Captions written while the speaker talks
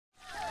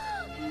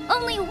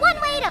only one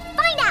way to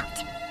find out.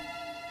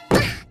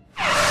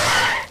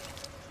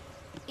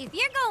 If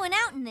you're going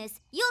out in this,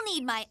 you'll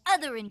need my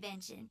other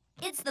invention.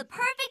 It's the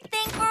perfect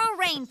thing for a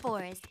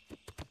rainforest.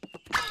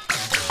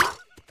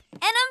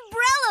 An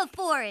umbrella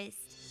forest.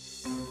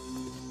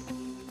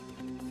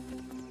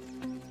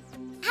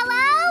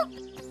 Hello?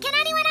 Can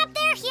anyone up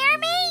there hear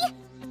me?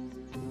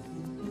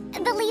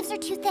 The leaves are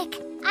too thick.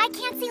 I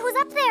can't see who's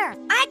up there.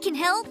 I can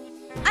help.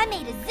 I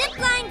made a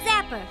zipline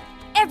zapper.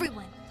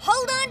 Everyone,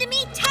 hold on to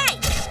me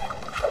tight.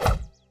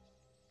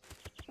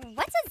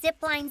 What's a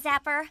zipline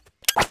zapper?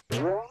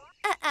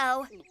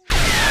 Uh-oh.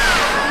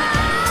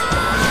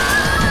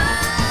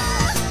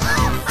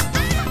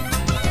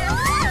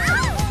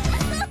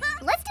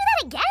 Let's do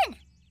that again.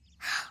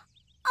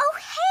 Oh,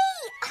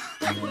 hey.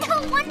 No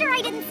wonder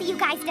I didn't see you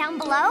guys down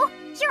below.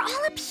 You're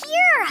all up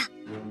here.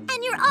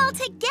 And you're all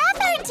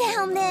together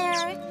down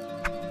there.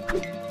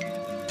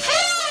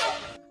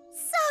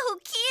 So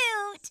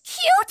cute.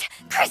 Cute?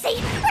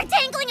 Chrissy, we're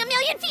dangling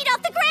 1,000,000 feet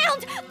off the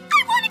ground.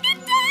 I want to get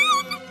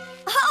down.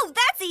 Oh,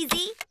 that's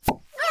easy.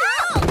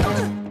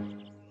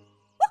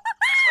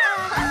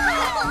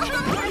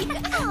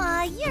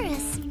 Aw, you're a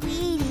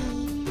sweetie.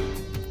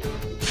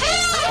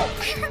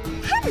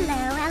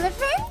 Hello,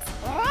 elephant.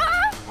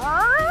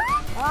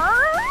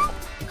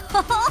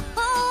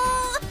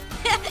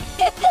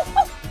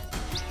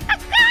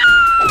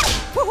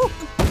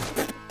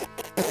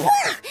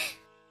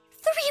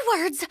 3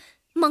 words.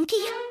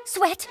 Monkey,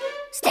 sweat,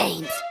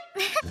 stains.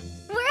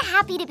 We're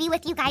happy to be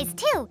with you guys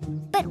too,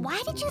 but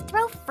why did you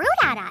throw fruit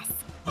at us?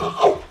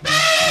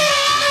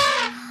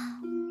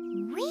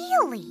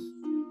 Really?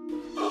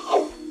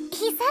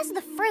 He says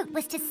the fruit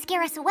was to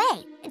scare us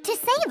away, to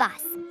save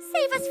us.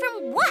 Save us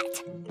from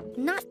what?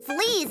 Not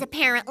fleas,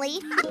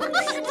 apparently.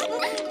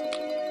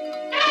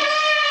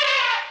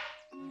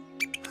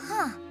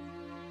 Huh.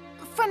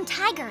 From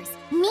tigers.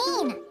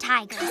 Mean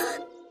tigers.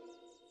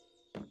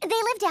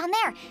 They live down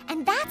there,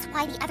 and that's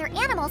why the other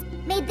animals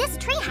made this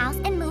treehouse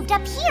and moved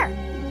up here.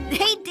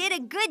 They did a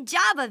good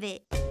job of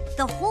it.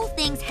 The whole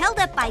thing's held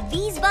up by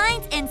these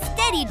vines and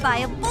steadied by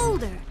a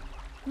boulder.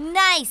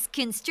 Nice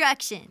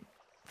construction.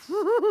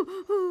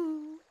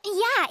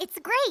 Yeah, it's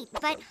great,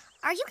 but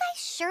are you guys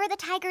sure the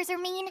tigers are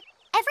mean?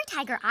 Every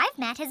tiger I've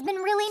met has been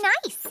really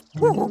nice.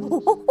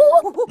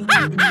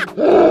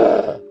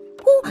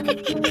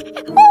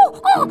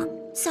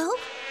 So?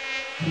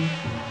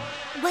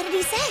 What did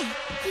he say?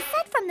 He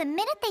said from the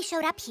minute they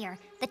showed up here,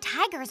 the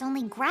tigers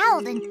only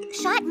growled and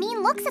shot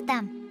mean looks at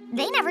them.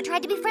 They never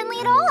tried to be friendly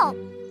at all.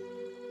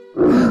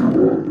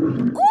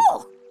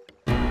 Oh!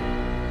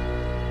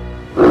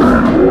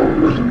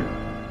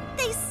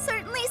 They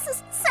certainly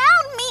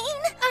sound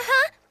mean.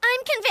 Uh-huh,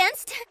 I'm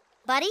convinced.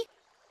 Buddy,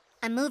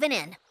 I'm moving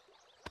in.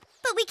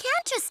 But we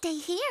can't just stay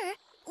here.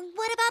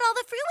 What about all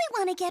the fruit we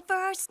want to get for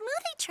our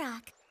smoothie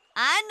truck?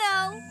 I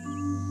know.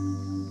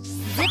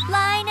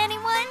 Zipline,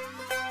 anyone?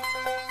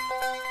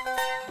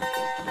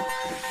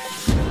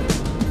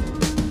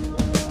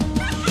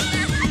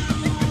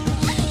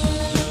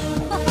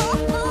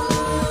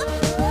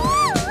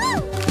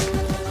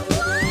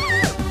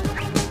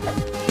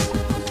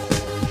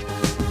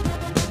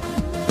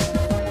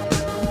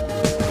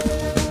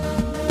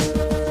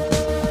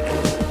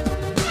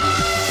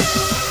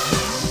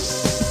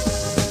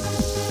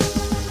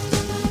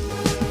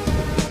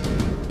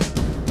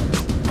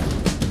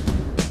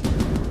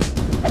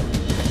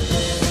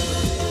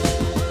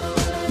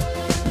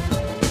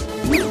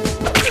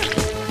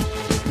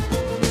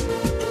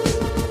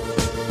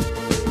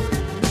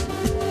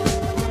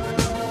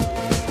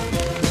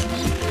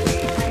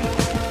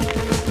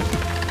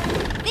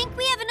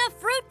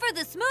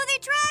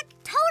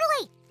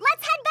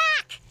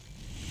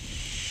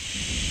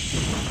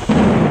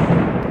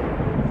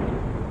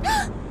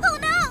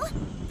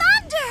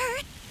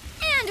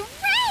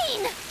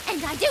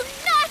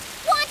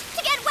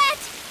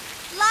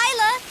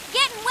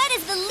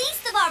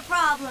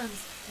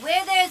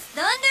 Where there's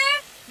thunder,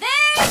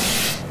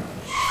 there's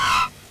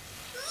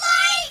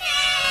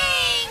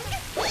lightning!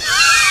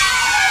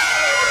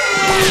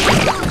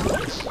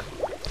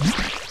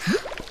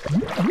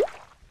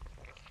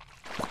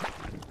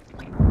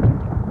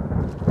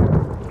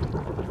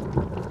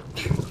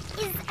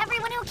 Is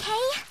everyone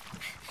okay?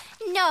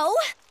 No,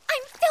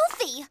 I'm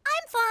filthy.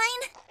 I'm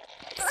fine.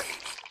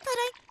 But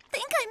I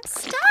think I'm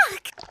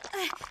stuck.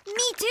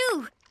 Me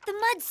too. The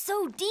mud's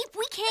so deep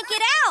we can't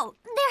get out.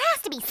 There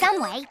has to be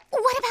some way.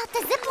 What about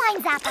the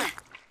zipline zapper?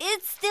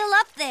 It's still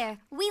up there.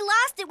 We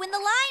lost it when the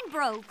line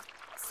broke.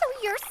 So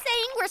you're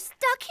saying we're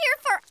stuck here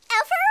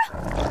forever?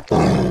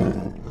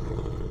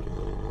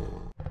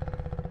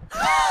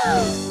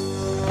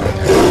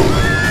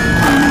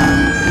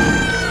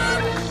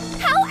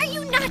 How are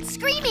you not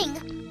screaming?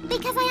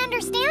 Because I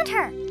understand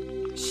her.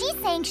 She's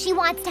saying she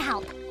wants to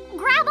help.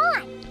 Grab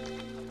on.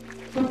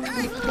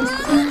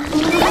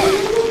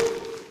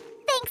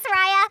 Thanks,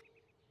 Raya.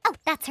 Oh,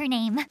 that's her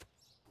name.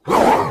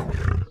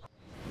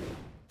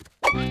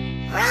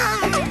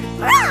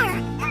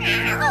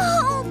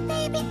 Oh,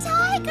 baby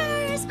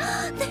tigers!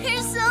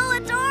 They're so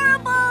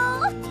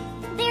adorable!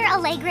 They're a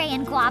Alegre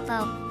and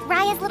Guapo,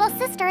 Raya's little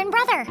sister and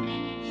brother.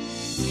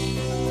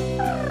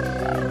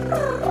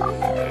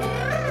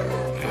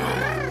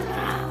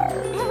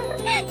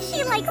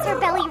 She likes her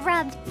belly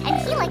rubbed, and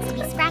he likes to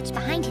be scratched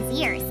behind his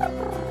ears.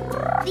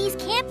 These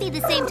can't be the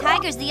same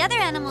tigers the other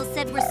animals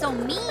said were so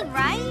mean,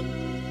 right?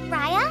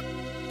 Raya?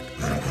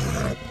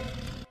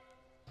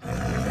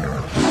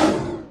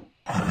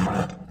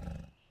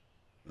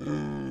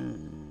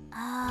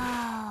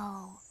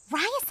 Oh.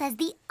 Raya says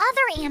the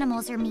other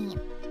animals are mean.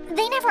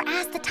 They never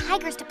asked the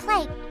tigers to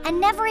play and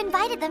never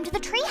invited them to the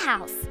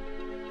treehouse.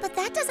 But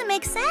that doesn't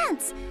make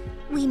sense.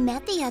 We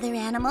met the other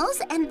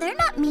animals, and they're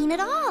not mean at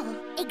all.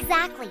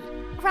 Exactly.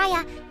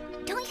 Raya,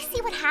 don't you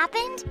see what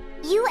happened?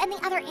 You and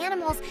the other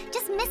animals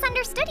just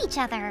misunderstood each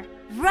other.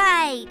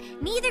 Right.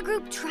 Neither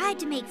group tried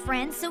to make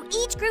friends, so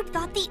each group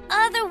thought the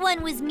other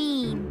one was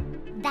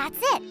mean.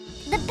 That's it.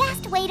 The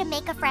best way to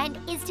make a friend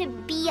is to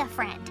be a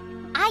friend.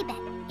 I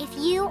bet if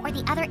you or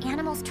the other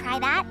animals try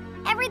that,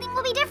 everything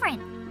will be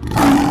different.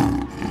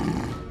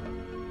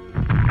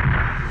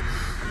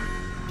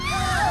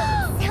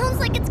 Sounds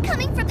like it's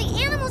coming from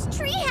the animals'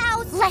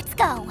 treehouse. Let's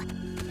go.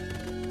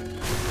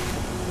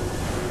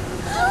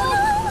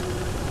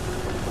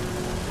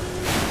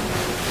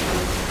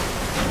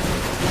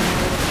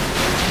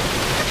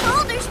 The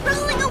boulder's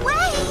rolling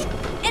away.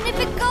 And if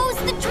it goes,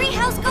 the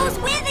treehouse goes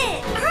with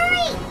it.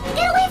 Hurry!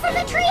 Get away from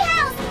the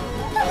treehouse!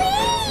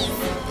 Please!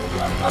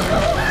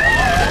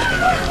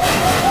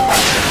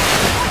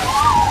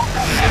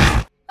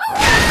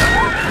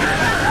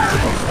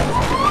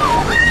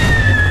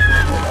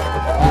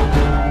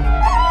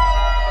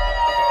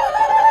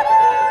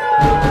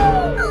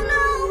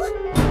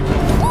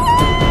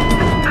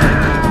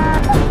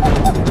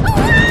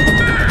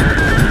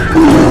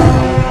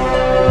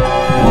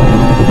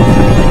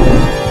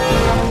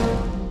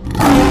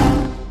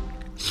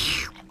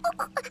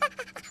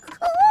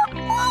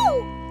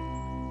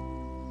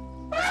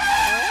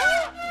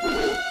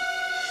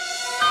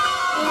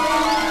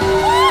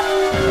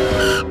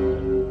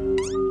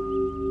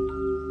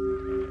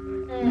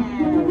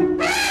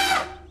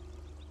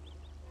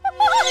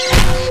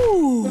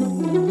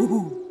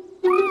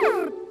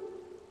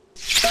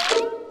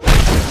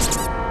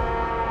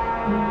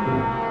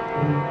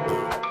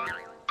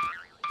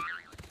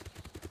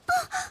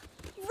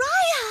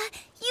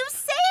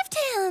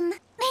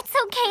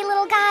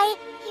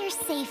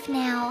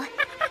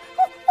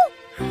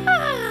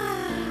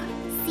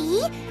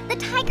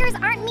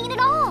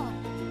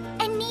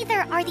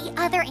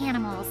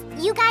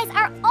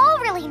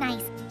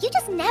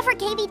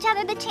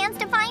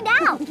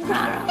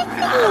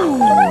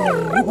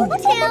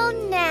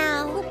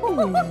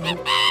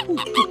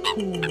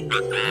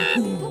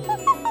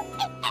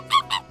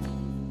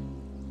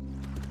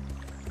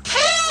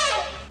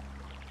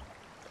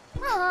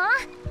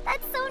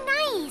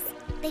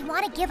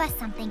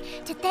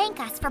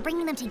 For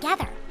bringing them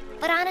together.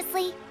 But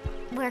honestly,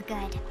 we're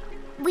good.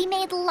 We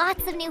made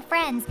lots of new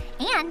friends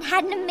and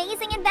had an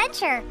amazing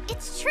adventure.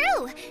 It's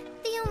true.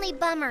 The only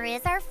bummer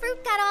is our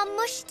fruit got all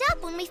mushed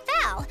up when we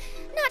fell.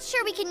 Not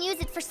sure we can use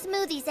it for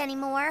smoothies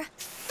anymore.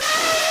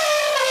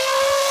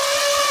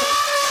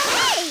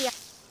 Hey!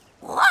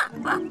 What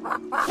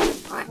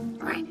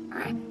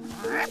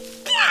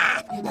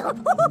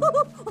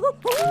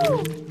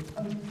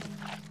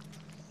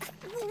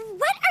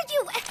are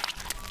you...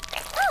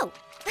 Oh!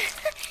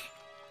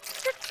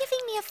 They're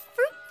giving me a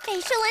fruit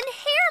facial and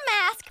hair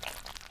mask.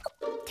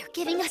 They're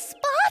giving us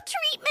spa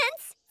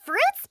treatments.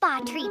 Fruit spa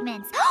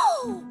treatments.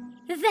 Oh,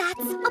 that's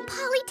a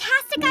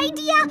polytastic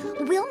idea.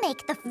 We'll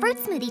make the fruit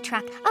smoothie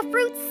truck a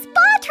fruit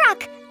spa truck.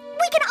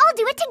 We can all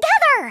do it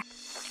together.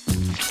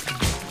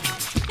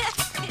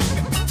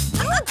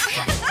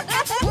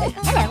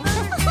 Hello.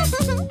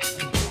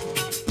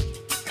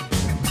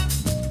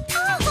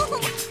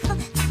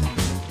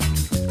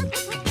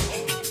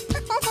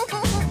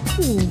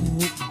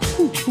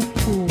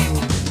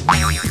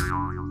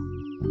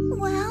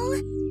 Well,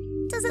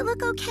 does it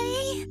look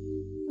okay?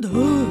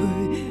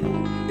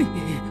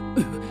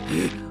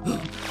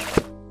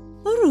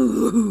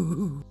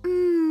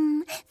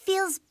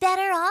 Feels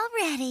better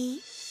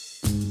already.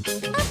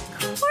 Of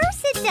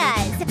course it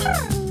does.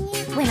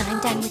 When I'm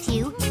done with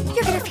you,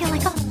 you're gonna feel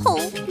like a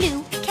whole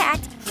new cat.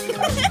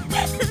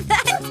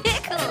 That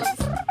tickles.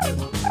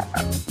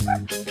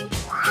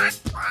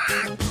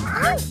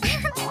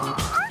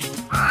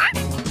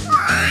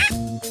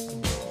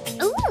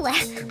 Ooh, I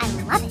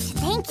love it.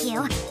 Thank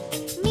you.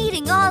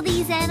 Meeting all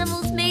these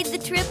animals made the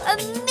trip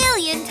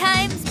 1,000,000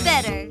 times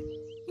better.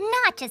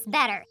 Not just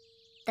better.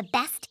 The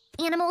best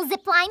animal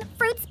zipline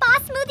fruit spa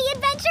smoothie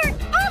adventure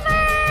ever!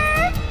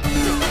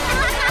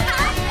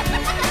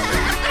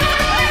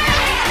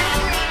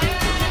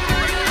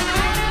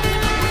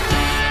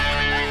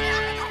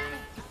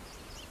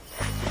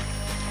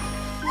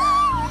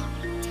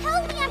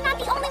 Tell me I'm not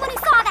the only one who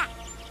saw that!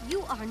 You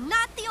are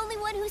not the only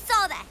one who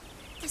saw that.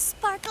 The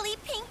sparkly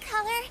pink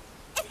color.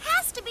 It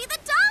has to be the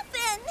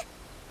dolphin!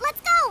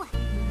 Let's go!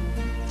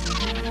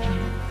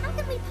 How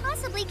could we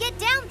possibly get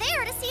down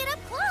there to see it up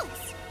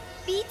close?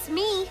 Beats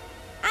me.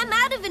 I I'm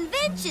out of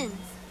inventions.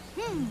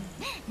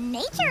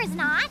 Nature's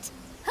not.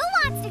 Who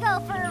wants to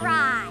go for a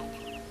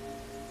ride?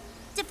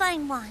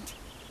 Define want.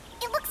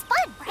 It looks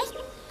fun, right?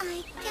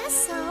 I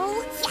guess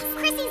so. Yes,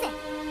 Chrissy's in.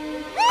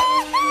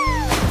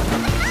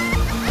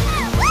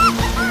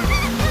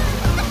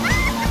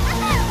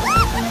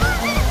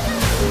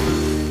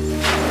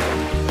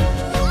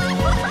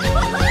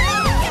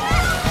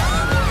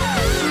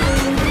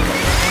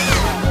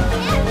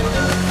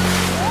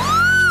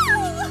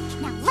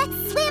 Now let's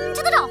swim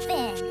to the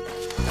dolphin.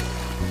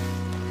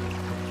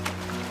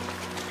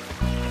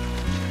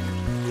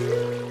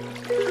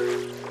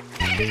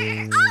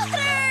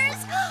 Otters!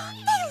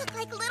 They look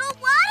like little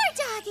water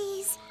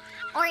doggies.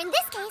 Or in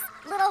this case,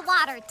 little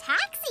water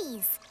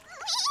taxis.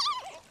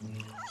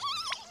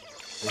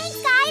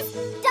 Thanks, guys.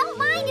 Don't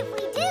mind if we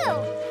do.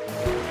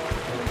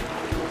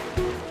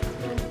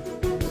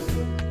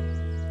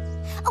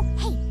 Oh,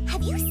 hey,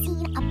 have you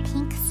seen a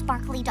pink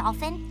sparkly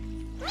dolphin?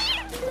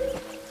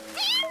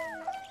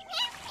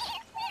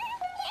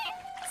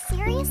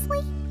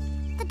 Seriously?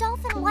 The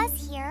dolphin was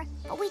here,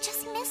 but we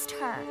just missed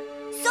her.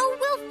 So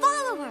we'll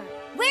follow her.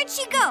 Where'd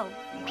she go?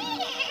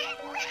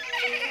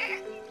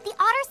 The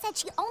otter said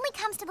she only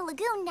comes to the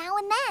lagoon now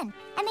and then,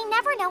 and they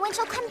never know when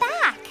she'll come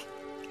back.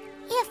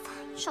 If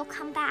she'll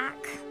come back.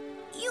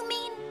 You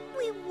mean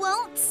we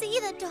won't see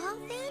the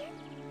dolphin?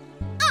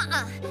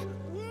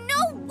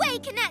 No way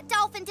can that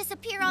dolphin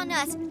disappear on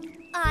us.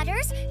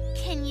 Otters,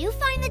 can you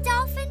find the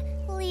dolphin,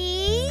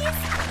 please?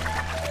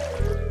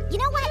 You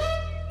know what?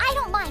 I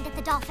don't mind if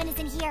the dolphin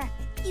isn't here.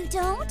 You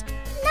don't?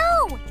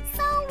 No!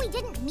 So we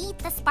didn't meet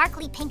the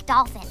sparkly pink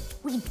dolphin.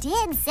 We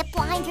did zip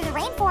line through the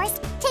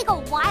rainforest, take a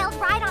wild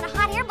ride on a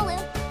hot air balloon,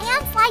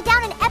 and slide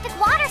down an epic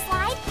water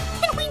slide.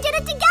 And we did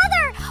it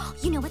together!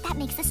 You know what that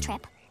makes this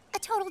trip? A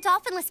total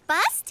dolphinless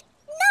bust?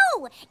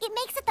 No! It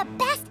makes it the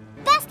best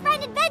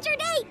friend adventure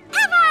day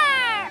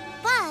ever!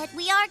 But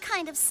we are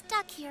kind of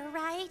stuck here,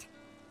 right?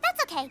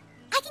 That's okay.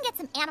 I can get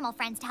some animal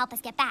friends to help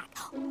us get back.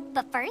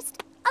 But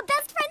first, a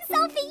best friend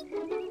selfie.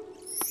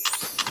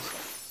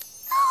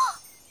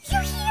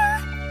 You're here!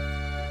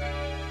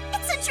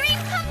 It's a dream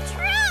come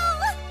true!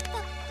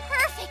 The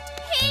perfect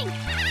pink!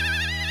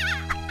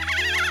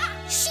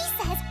 She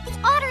says the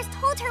otters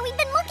told her we've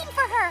been looking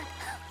for her.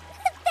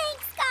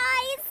 Thanks,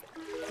 guys.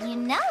 You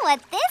know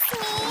what this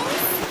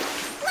means.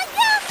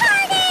 Lagoon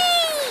party!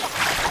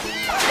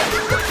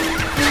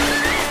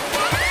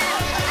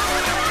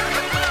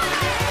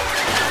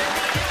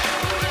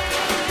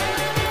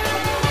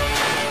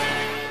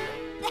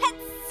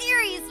 That's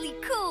seriously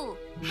cool.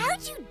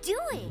 How'd you do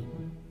it?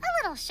 A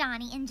little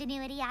Shani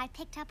ingenuity I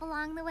picked up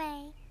along the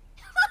way.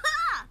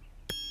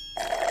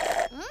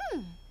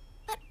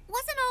 But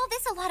wasn't all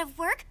this a lot of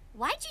work?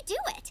 Why'd you do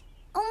it?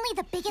 Only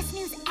the biggest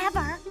news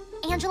ever.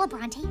 Angela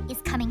Bronte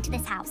is coming to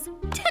this house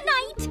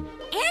tonight.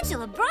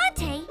 Angela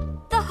Bronte?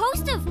 The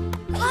host of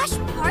Posh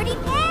Party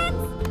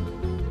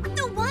Pants?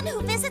 The one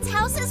who visits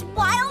houses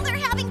while they're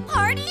having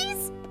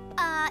parties?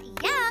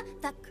 Yeah,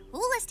 the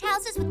coolest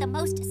houses with the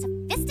most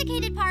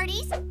sophisticated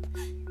parties.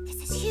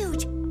 This is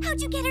huge.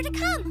 How'd you get her to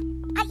come?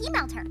 I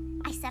emailed her.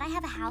 I said I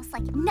have a house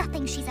like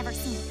nothing she's ever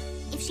seen.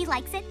 If she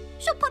likes it,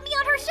 she'll put me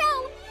on her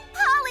show.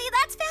 Polly,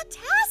 that's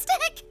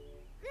fantastic!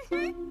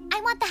 I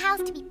want the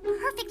house to be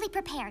perfectly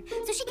prepared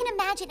so she can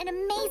imagine an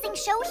amazing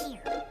show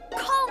here.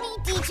 Call me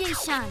DJ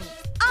Shani.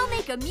 I'll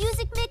make a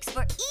music mix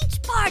for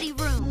each party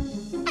room.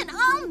 And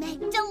I'll make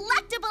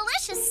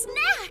delectablicious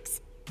snacks.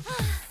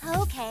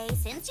 Okay,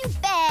 since you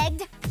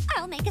begged,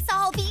 I'll make us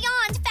all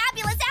beyond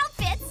fabulous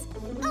outfits.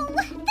 Oh,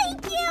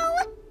 thank you!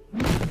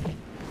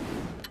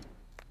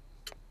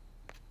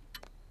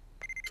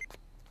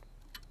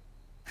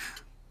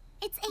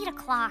 It's 8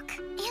 o'clock.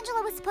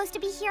 Angela was supposed to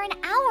be here an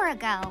hour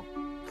ago.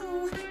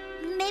 Oh,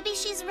 maybe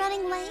she's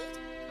running late?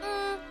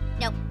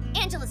 No,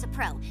 Angela's a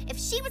pro. If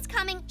she was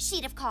coming,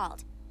 she'd have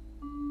called.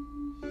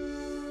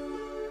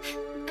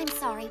 I'm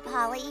sorry,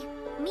 Polly.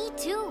 Me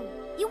too.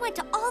 You went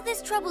to all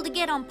this trouble to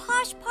get on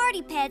Posh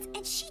Party Pads,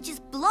 and she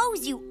just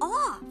blows you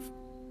off.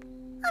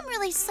 I'm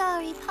really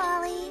sorry,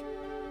 Polly.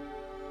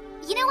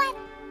 You know what?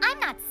 I'm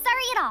not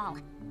sorry at all.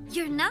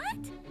 You're not?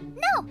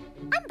 No,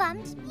 I'm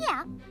bummed,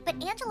 yeah.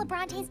 But Angela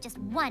Bronte's just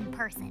one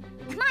person.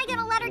 Am I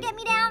gonna let her get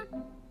me down?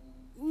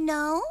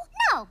 No?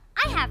 No,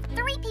 I have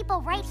 3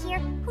 people right here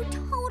who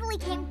totally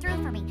came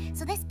through for me,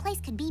 so this place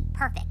could be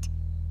perfect.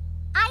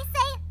 I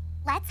say,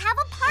 let's have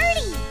a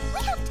party.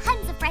 We have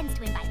tons of friends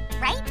to invite,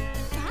 right?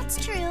 That's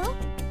true.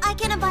 I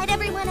can invite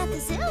everyone at the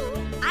zoo.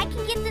 I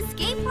can get the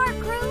skate park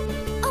crew.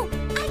 Oh,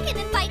 I can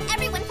invite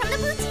everyone from the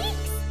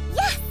boutiques.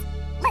 Yes,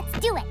 let's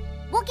do it.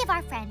 We'll give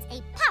our friends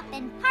a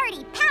poppin'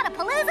 party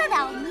patapalooza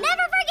they'll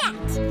never forget.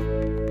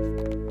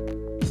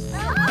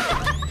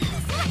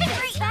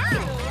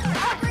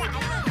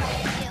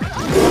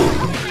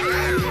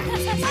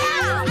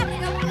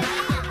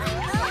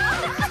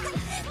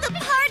 The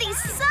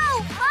party's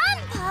so fun,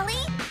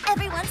 Polly.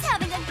 Everyone's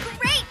having a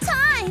great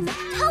time.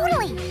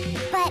 Totally.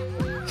 But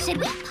should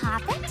we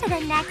pop it to the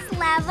next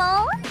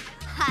level?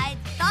 I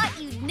thought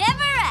you'd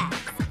never ask.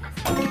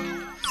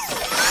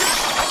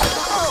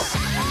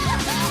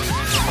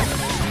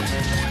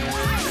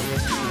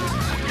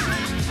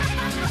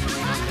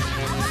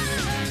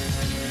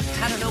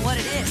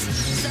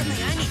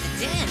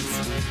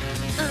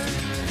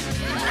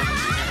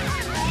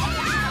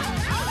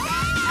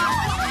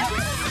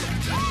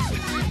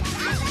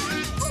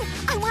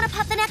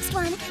 next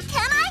one.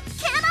 Can I?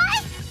 Can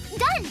I?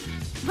 Done.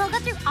 We'll go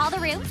through all the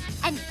rooms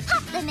and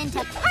pop them into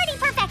party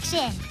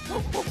perfection.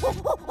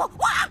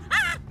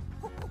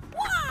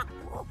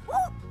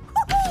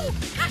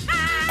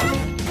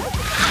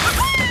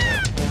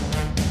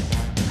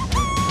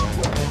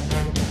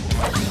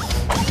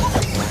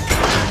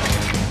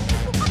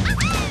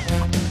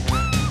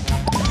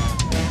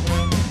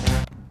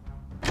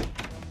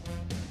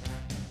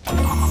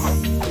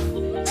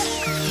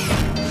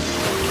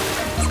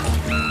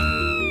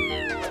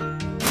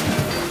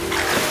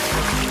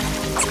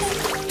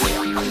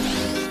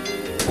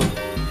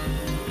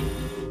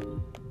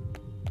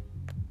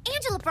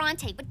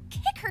 Would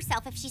kick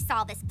herself if she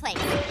saw this place.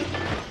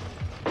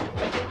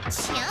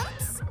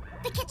 Chimps?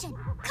 The kitchen.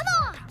 Come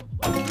on!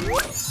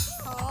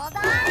 Hold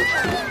on!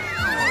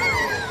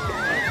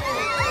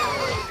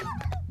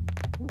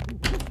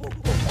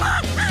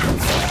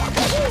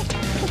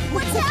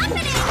 What's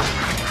happening?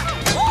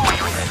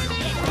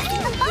 It's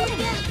the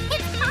bone!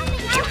 It's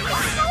popping out of the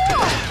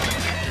soul!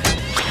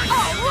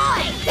 All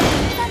right!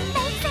 It's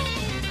amazing!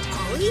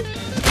 Ollie?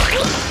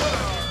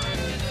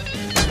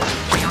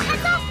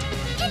 Heads up!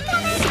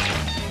 Incoming!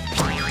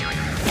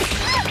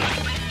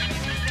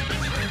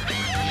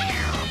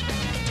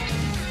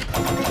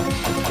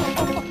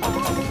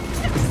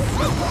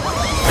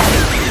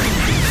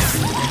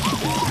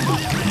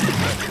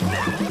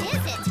 What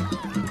is it?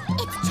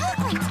 It's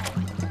chocolate!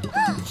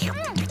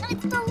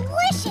 It's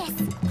delicious!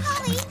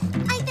 Holly,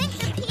 I think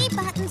the pee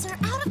buttons are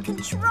out of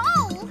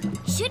control.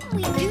 Shouldn't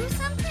we do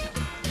something?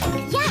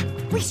 Yeah,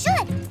 we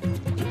should!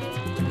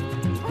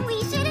 We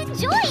should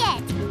enjoy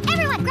it!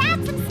 Everyone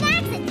grab some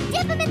snacks and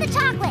dip them in the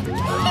chocolate! It's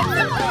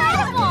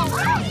incredible!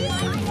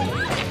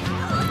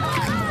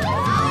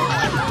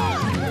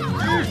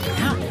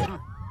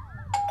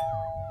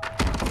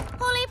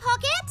 Polly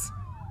Pocket?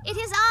 It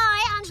is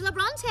I, Angela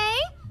Bronte.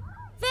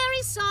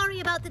 Very sorry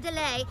about the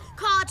delay.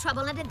 Car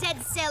trouble and a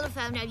dead cell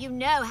phone. Now you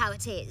know how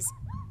it is.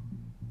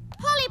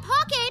 Polly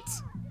Pocket!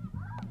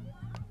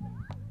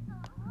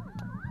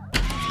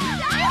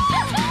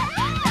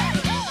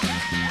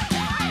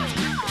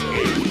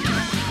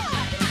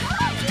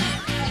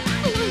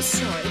 Oh, I'm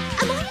sorry.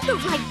 Am I in the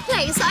right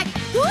place?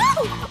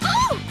 Whoa! Oh!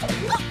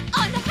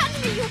 I'm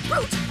handling you,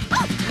 brute!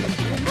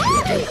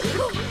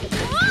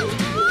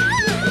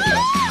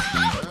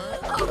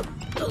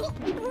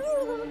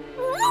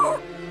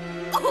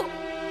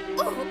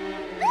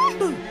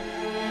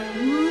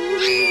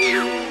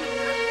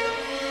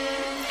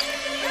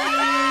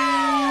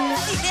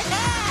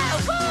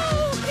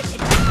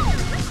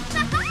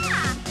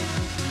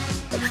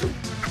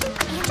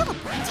 Angela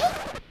Bronte?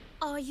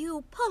 Are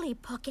you Polly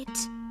Pocket?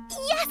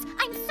 Yes!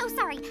 I'm so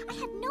sorry. I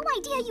had no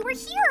idea you were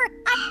here.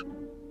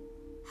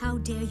 How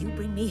dare you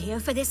bring me here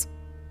for this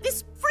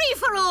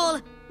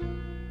free-for-all?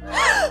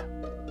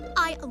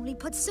 I only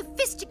put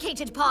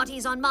sophisticated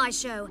parties on my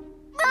show.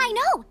 I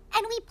know!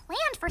 And we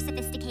planned for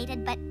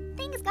sophisticated, but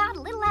things got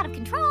a little out of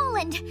control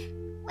and,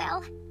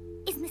 well,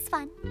 isn't this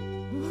fun?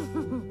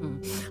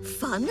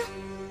 Fun?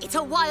 It's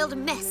a wild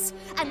mess,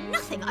 and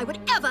nothing I would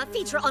ever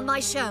feature on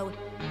my show.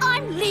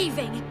 I'm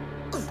leaving!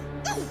 Oh,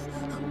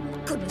 my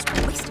goodness,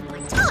 you're wasting my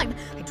time.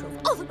 I drove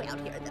all the way out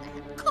here, and then I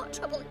had car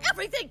trouble and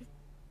everything.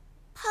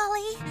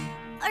 Polly,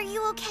 are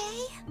you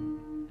okay?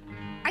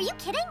 Are you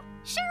kidding?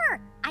 Sure.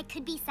 I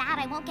could be sad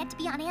I won't get to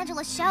be on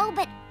Angela's show,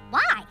 but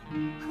why?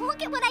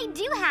 Look at what I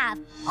do have.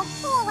 A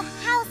whole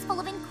house full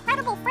of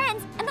incredible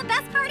friends and the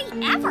best party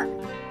ever.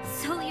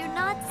 So you're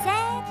not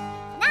sad?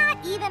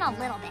 Not even a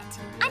little bit.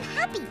 I'm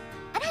happy.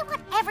 And I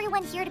want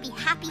everyone here to be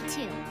happy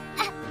too.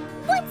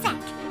 One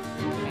sec.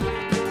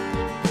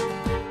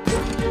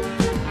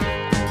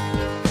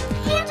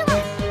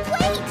 Angela,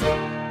 wait!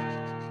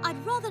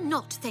 I'd rather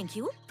not, thank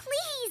you.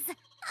 Please!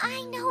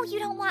 I know you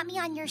don't want me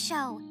on your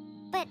show,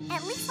 but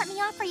at least let me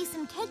offer you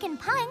some cake and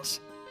punch.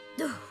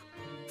 Oh,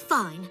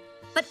 fine,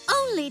 but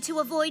only to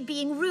avoid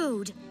being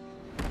rude.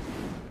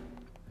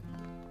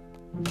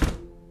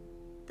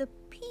 The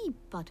P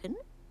button?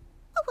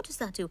 Oh, what does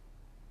that do?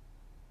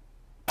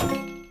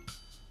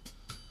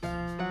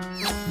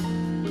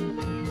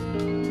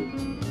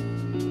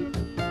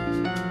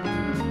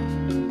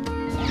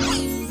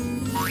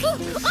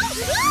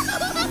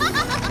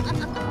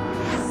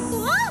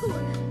 Whoa!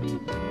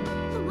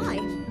 Oh my,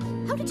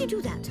 how did you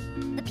do that?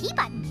 The P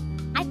button.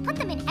 I've put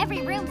them in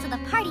every room so the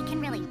party can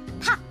really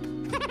pop.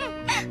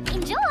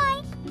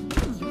 Enjoy!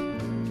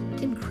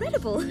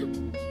 Incredible.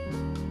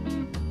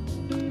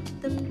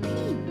 The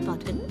P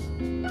button?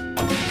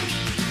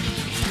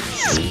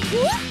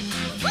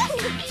 What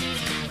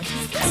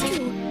does this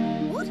do?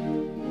 What?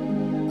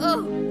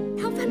 Oh,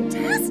 how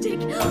fantastic!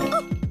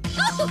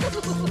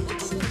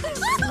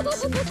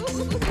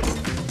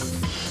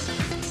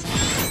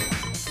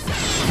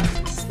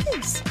 What's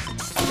this?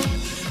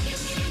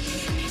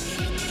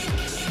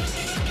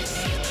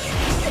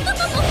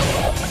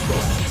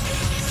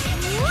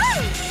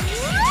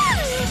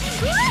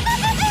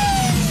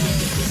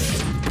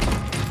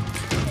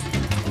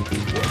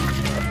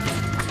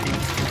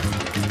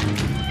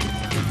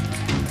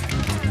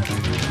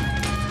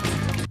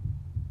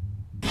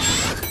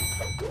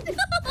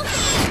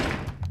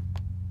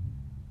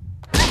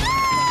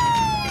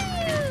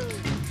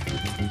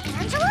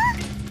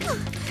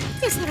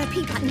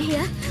 button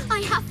here.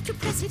 I have to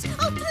press it.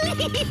 Oh,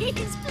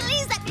 please,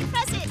 please let me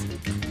press it.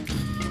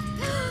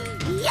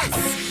 Yes!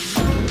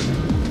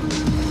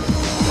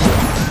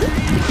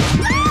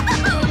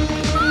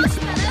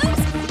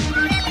 Marshmallows!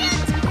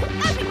 Brilliant!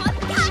 Everyone,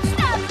 catch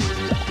them!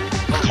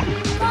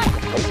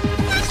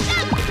 Catch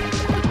them!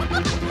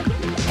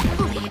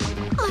 Polly,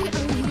 I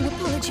owe you an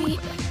apology.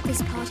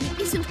 This party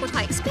isn't what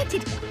I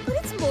expected, but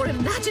it's more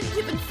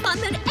imaginative and fun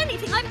than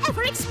anything I've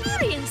ever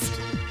experienced.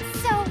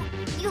 So,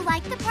 you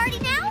like the party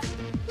now?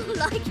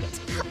 Like it.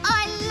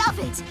 I love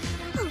it.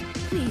 Oh,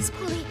 please,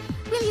 Polly,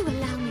 will you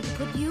allow me to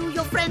put you,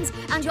 your friends,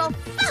 and your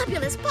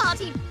fabulous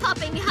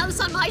party-popping house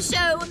on my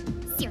show?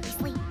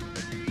 Seriously?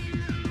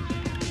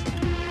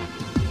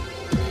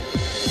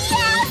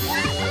 Yes!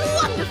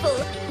 Wonderful!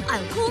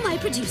 I'll call my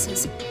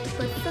producers.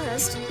 But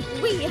first,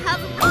 we have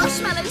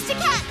marshmallows to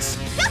catch!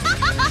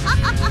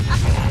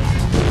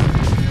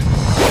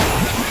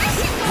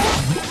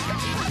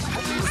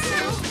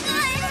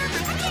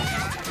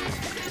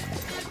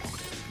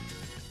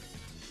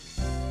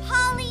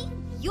 Holly,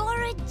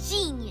 you're a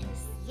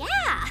genius.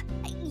 Yeah,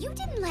 you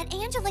didn't let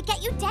Angela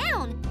get you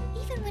down,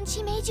 even when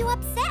she made you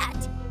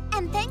upset.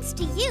 And thanks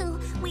to you,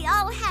 we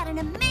all had an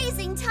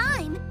amazing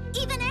time,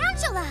 even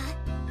Angela.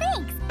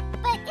 Thanks,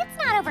 but it's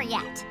not over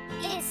yet.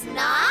 It's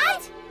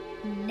not?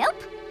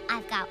 Nope,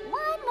 I've got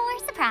one more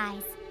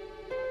surprise.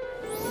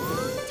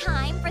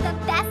 Time for the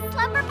best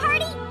slumber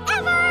party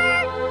ever!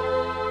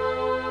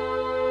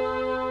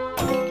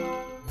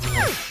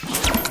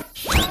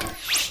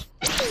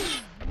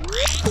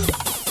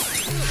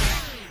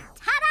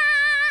 Ta-da!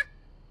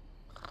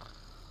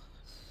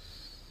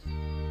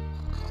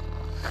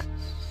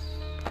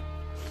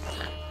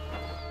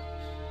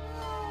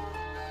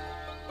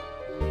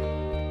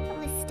 It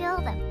was still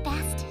the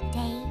best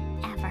day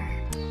ever.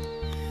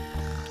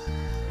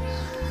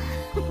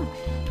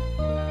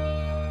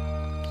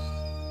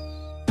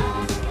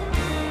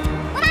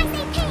 When I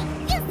say pink,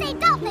 you say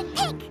dolphin.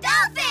 Pink!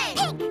 Dolphin!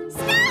 Pink!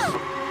 Stop!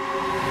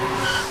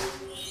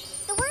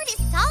 The word is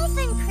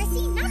dolphin,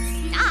 Chrissy, not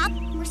stop.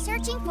 We're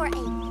searching for a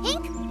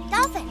pink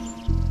dolphin.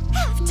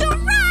 Have to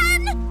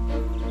run!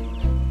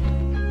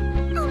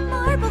 A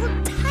marble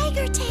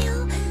tiger tail,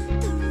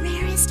 the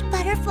rarest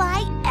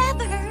butterfly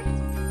ever.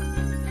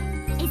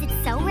 Is it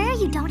so rare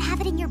you don't have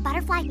it in your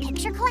butterfly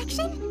picture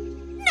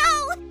collection?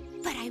 No,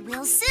 but I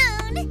will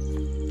soon.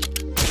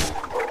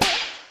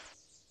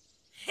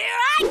 Here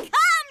I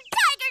come,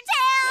 Tiger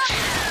Tail!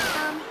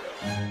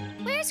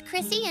 Where's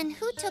Chrissy and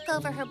who took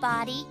over her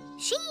body?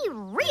 She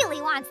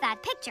really wants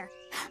that picture.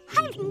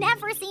 I've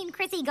never seen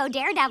Chrissy go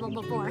daredevil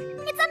before.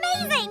 It's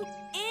amazing!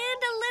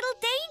 And a little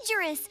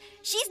dangerous.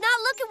 She's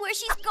not looking where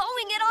she's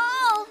going at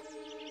all.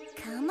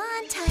 Come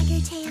on, Tiger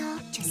Tail.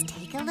 Just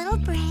take a little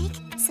break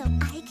so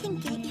I can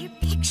get your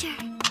picture.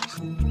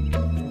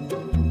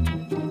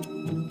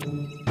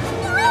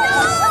 No!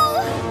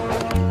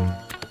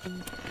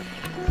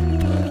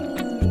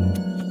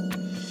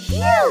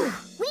 Phew!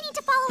 We need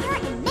to follow her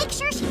and make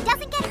sure she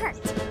doesn't get hurt.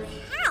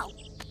 How?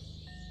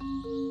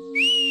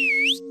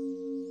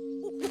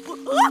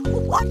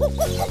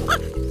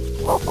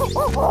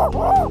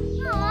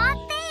 Aw,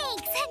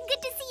 thanks.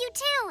 Good to see you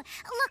too.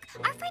 Look,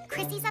 our friend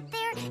Chrissy's up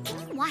there. Can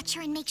you watch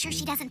her and make sure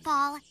she doesn't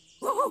fall?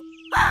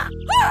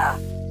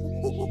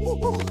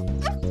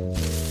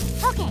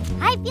 Okay,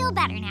 I feel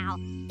better now.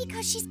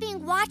 Because she's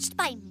being watched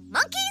by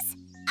monkeys?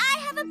 I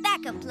have a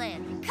backup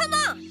plan. Come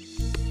on.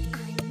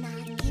 I'm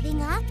not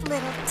giving up,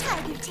 little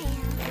Tiger Tail.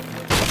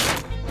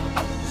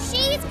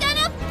 She's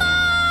gonna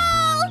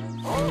fall!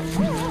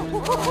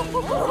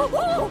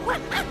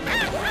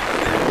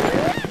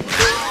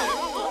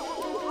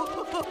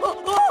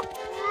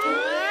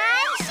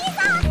 She's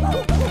off!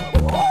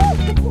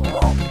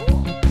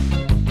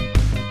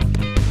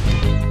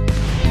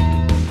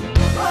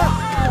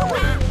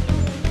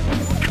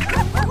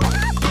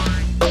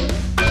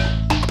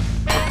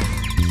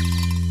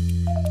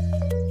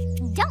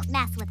 Don't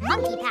mess with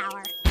monkey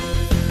power.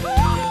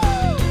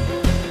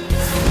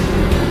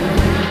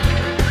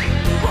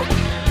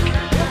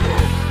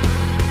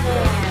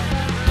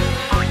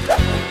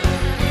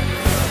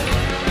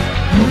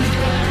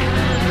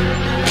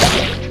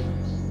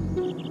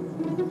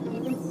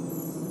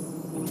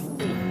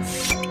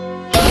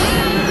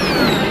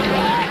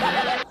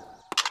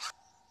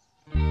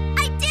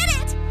 I did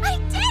it! I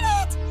did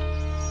it!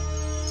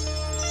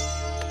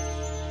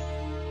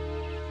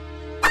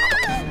 Ah!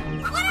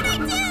 What did I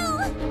do?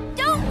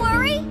 Don't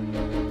worry.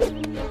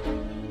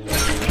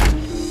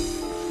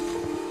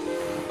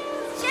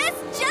 Just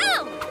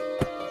jump.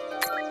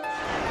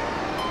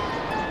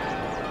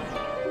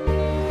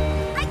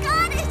 I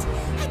got it!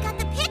 I got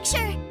the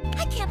picture!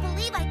 I can't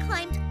believe I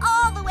climbed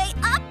all the way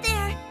up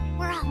there!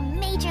 We're all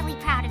majorly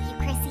proud of you,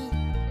 Chrissy.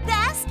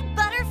 Best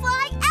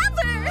butterfly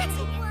ever!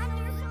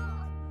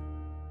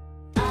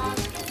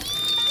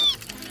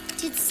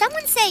 Did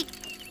someone say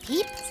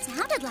peep?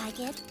 Sounded like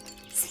it.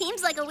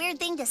 Seems like a weird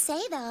thing to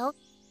say, though.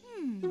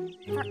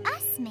 For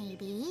us,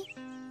 maybe.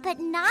 But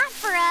not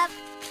for a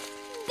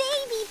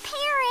baby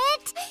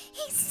parrot.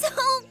 He's so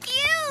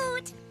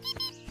cute.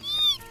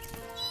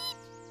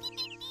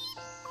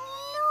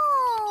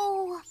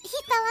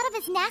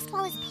 his nest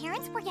while his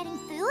parents were getting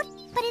food,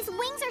 but his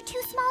wings are too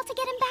small to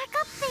get him back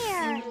up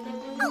there.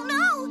 Oh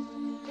no!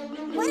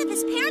 What if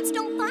his parents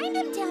don't find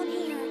him down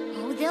here?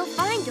 Oh, they'll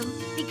find him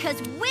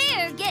because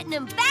we're getting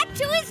him back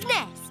to his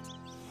nest.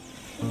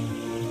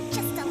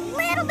 Just a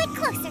little bit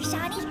closer,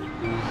 Shani.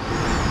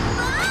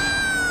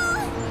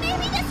 Oh!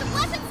 Maybe this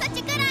wasn't such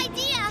a good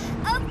idea.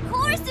 Of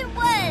course it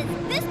was.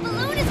 This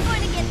balloon is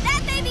going to get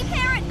that baby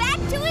parrot back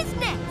to his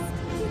nest.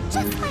 You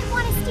just might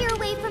want to steer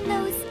away from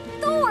those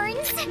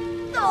thorns.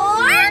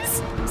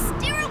 Thorns?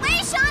 Steer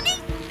away, Shani!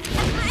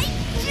 I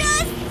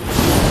just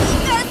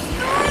got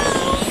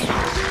screwed.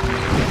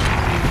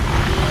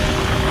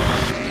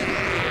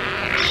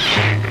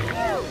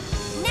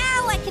 Now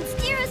I can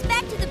steer us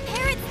back to the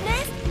parrot's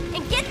nest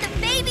and get the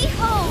baby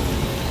home.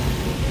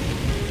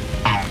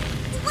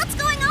 What's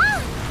going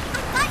on? I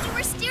thought you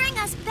were steering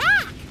us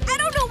back. I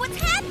don't know what's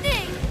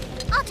happening.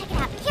 I'll check it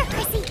out. Here,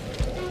 Chrissy.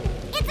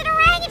 It's an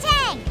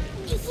orangutan.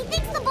 He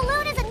thinks the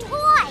balloon is a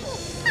toy.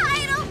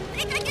 I don't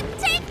think I can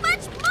take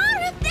much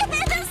more of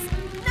this.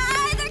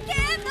 Neither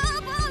can the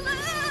balloon.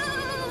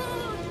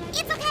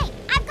 It's okay.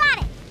 I've got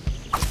it.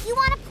 You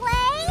want to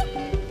play?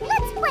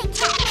 Let's play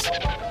catch.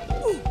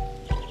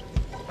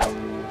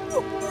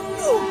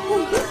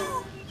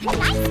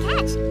 Nice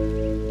catch.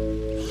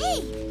 Hey,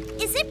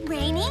 is it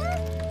raining?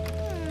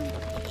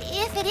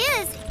 If it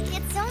is,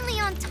 it's only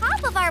on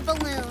top of our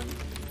balloon.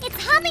 It's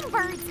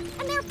hummingbirds,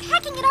 and they're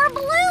pecking at our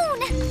balloon.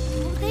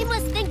 Oh, they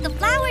must think the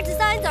flower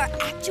designs are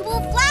actual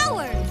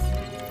flowers.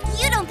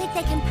 You don't think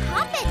they can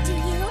pop it, do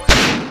you?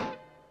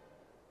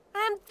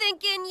 I'm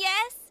thinking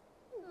yes.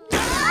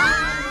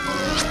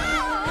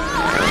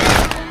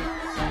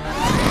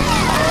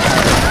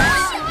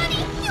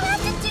 Shani, you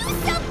have to do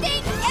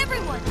something!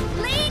 Everyone,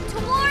 lean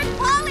toward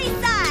Polly's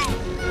side.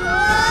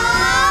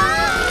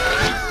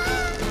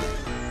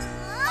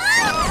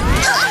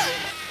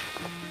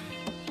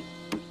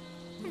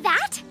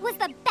 That was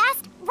the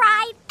best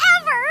ride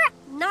ever!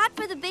 Not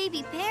for the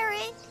baby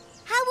parrot.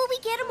 How will we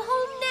get him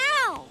home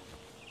now?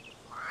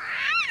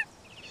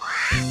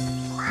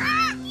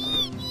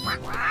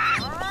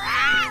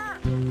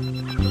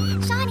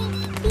 Shani,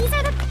 these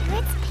are the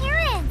parrot's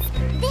parents.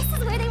 This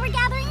is where they were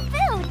gathering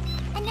food.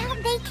 And now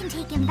they can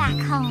take him back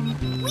home.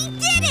 We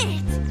did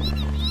it!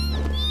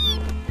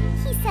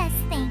 He says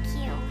thank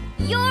you.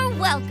 You're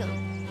welcome.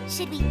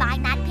 Should we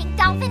find that pink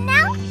dolphin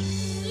now?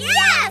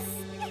 Yes!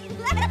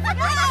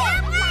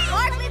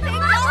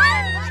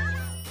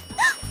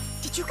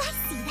 Did you guys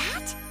see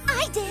that?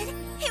 I did.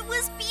 It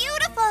was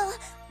beautiful.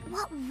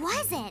 What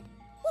was it?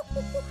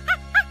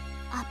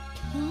 A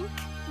pink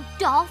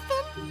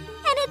dolphin?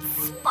 And it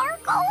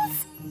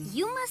sparkles?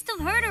 You must have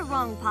heard her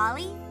wrong,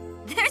 Polly.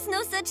 There's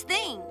no such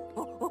thing.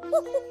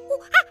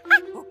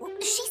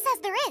 She says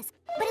there is,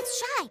 but it's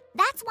shy.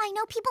 That's why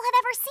no people have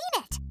ever seen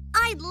it.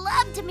 I'd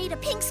love to meet a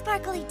pink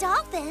sparkly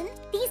dolphin.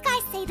 These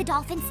guys say the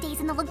dolphin stays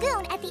in the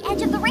lagoon at the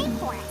edge of the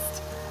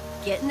rainforest.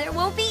 Getting there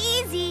won't be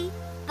easy.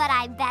 But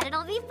I bet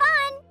it'll be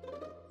fun.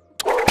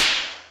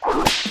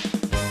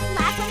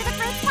 Last one of the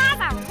fruits was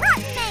a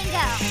rotten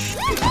mango.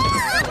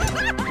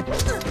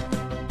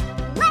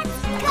 Let's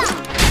go.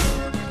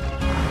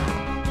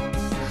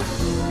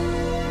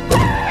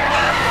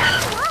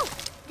 Whoa,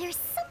 there's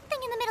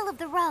something in the middle of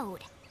the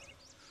road.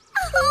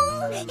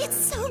 Oh, it's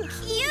so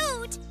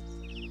cute.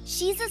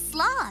 She's a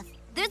sloth.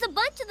 There's a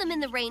bunch of them in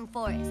the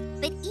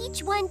rainforest, but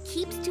each one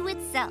keeps to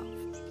itself.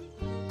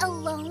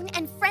 Alone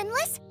and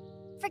friendless?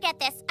 Forget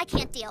this. I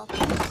can't deal.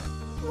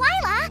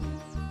 Lila!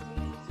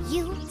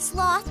 You,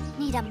 sloth,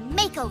 need a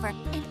makeover,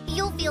 and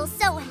you'll feel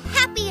so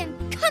happy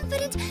and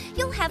confident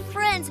you'll have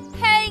friends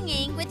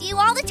hanging with you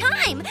all the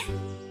time.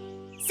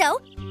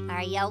 So,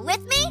 are you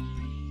with me?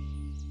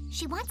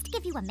 She wants to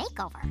give you a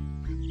makeover.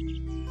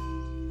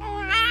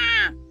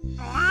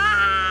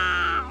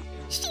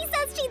 She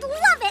says she'd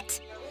love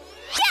it!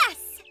 Yes!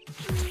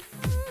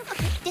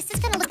 Okay, this is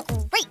gonna look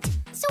great.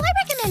 So I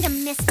recommend a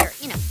mister,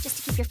 just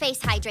to keep your face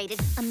hydrated.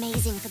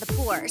 Amazing for the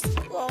pores.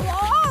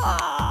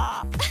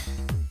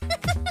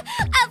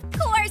 Of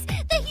course,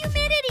 the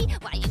humidity.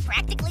 Why, you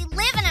practically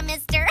live in a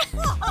mister.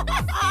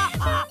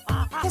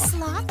 The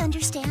sloth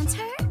understands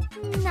her?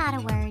 Not a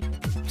word.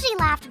 She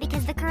laughed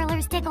because the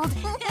curlers tickled.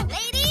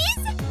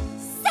 Ladies,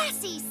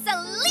 sassy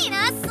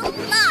Selena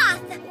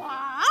Sloth.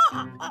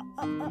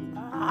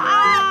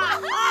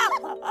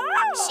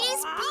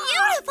 She's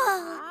beautiful.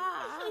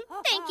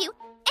 Thank you.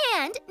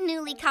 And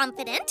newly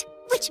confident,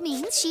 which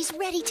means she's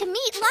ready to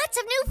meet lots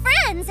of new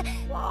friends.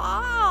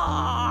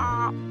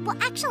 Well,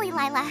 actually,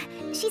 Lila,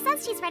 she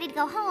says she's ready to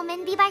go home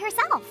and be by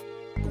herself.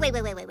 Wait.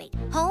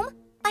 Home?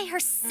 By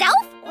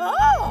herself?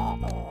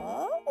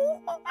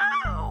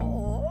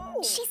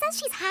 She says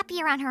she's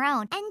happier on her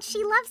own, and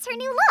she loves her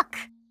new look.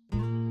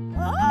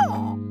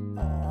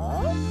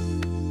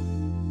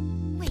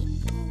 Wait,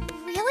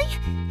 really?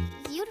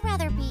 You'd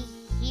rather be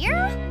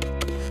here?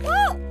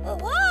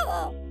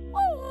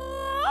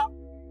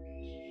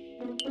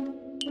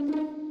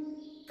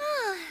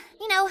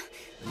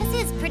 This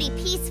is pretty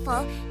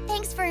peaceful.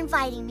 Thanks for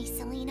inviting me,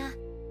 Selena.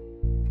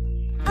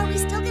 Are we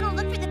still gonna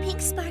look for the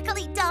pink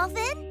sparkly dolphin?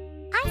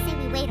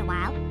 wait a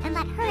while and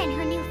let her and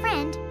her new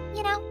friend,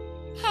 you know,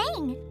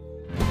 hang.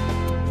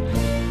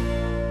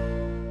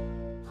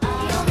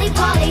 The only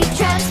potty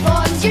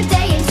transforms your day.